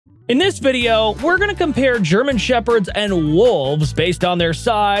In this video, we're going to compare German Shepherds and wolves based on their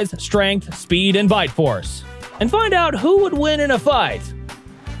size, strength, speed, and bite force, and find out who would win in a fight.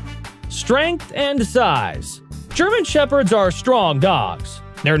 Strength and size. German Shepherds are strong dogs.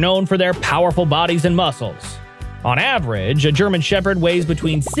 They're known for their powerful bodies and muscles. On average, a German Shepherd weighs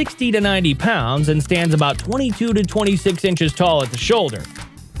between 60 to 90 pounds and stands about 22 to 26 inches tall at the shoulder.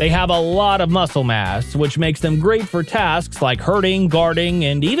 They have a lot of muscle mass, which makes them great for tasks like herding, guarding,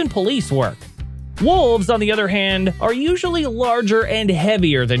 and even police work. Wolves, on the other hand, are usually larger and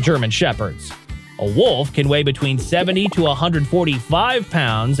heavier than German Shepherds. A wolf can weigh between 70 to 145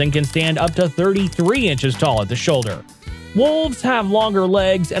 pounds and can stand up to 33 inches tall at the shoulder. Wolves have longer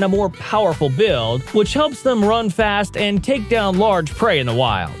legs and a more powerful build, which helps them run fast and take down large prey in the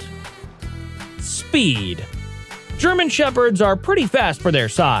wild. Speed. German Shepherds are pretty fast for their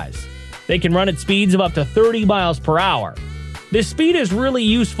size. They can run at speeds of up to 30 miles per hour. This speed is really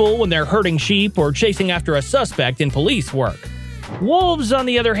useful when they're herding sheep or chasing after a suspect in police work. Wolves, on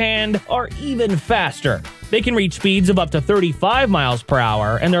the other hand, are even faster. They can reach speeds of up to 35 miles per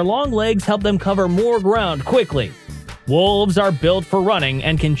hour, and their long legs help them cover more ground quickly. Wolves are built for running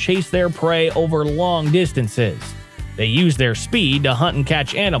and can chase their prey over long distances. They use their speed to hunt and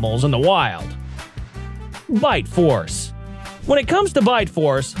catch animals in the wild. Bite force. When it comes to bite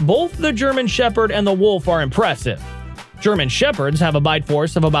force, both the German Shepherd and the wolf are impressive. German Shepherds have a bite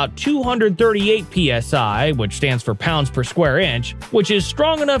force of about 238 psi, which stands for pounds per square inch, which is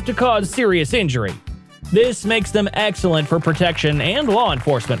strong enough to cause serious injury. This makes them excellent for protection and law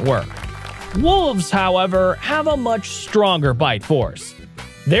enforcement work. Wolves, however, have a much stronger bite force.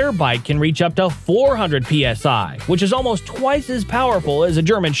 Their bite can reach up to 400 psi, which is almost twice as powerful as a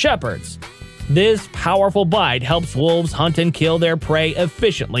German Shepherd's. This powerful bite helps wolves hunt and kill their prey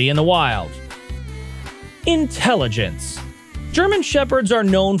efficiently in the wild. Intelligence. German Shepherds are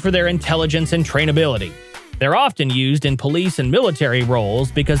known for their intelligence and trainability. They're often used in police and military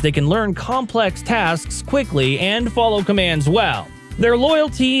roles because they can learn complex tasks quickly and follow commands well. Their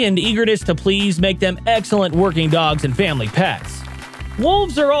loyalty and eagerness to please make them excellent working dogs and family pets.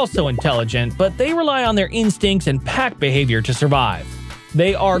 Wolves are also intelligent, but they rely on their instincts and pack behavior to survive.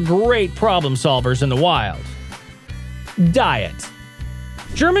 They are great problem solvers in the wild. Diet.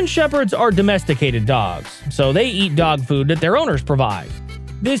 German Shepherds are domesticated dogs, so they eat dog food that their owners provide.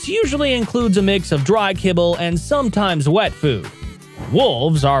 This usually includes a mix of dry kibble and sometimes wet food.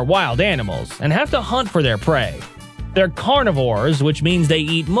 Wolves are wild animals and have to hunt for their prey. They're carnivores, which means they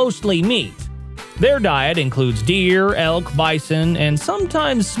eat mostly meat. Their diet includes deer, elk, bison, and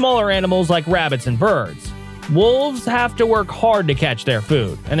sometimes smaller animals like rabbits and birds. Wolves have to work hard to catch their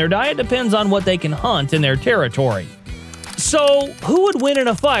food, and their diet depends on what they can hunt in their territory. So, who would win in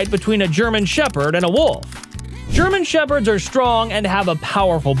a fight between a German Shepherd and a wolf? German Shepherds are strong and have a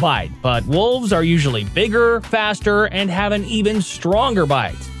powerful bite, but wolves are usually bigger, faster, and have an even stronger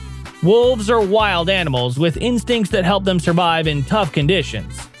bite. Wolves are wild animals with instincts that help them survive in tough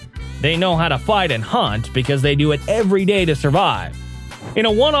conditions. They know how to fight and hunt because they do it every day to survive. In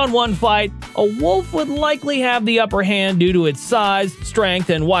a one-on-one fight, a wolf would likely have the upper hand due to its size, strength,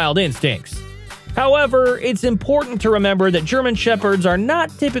 and wild instincts. However, it's important to remember that German Shepherds are not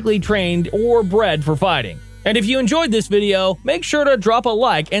typically trained or bred for fighting. And if you enjoyed this video, make sure to drop a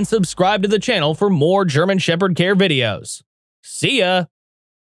like and subscribe to the channel for more German Shepherd care videos. See ya!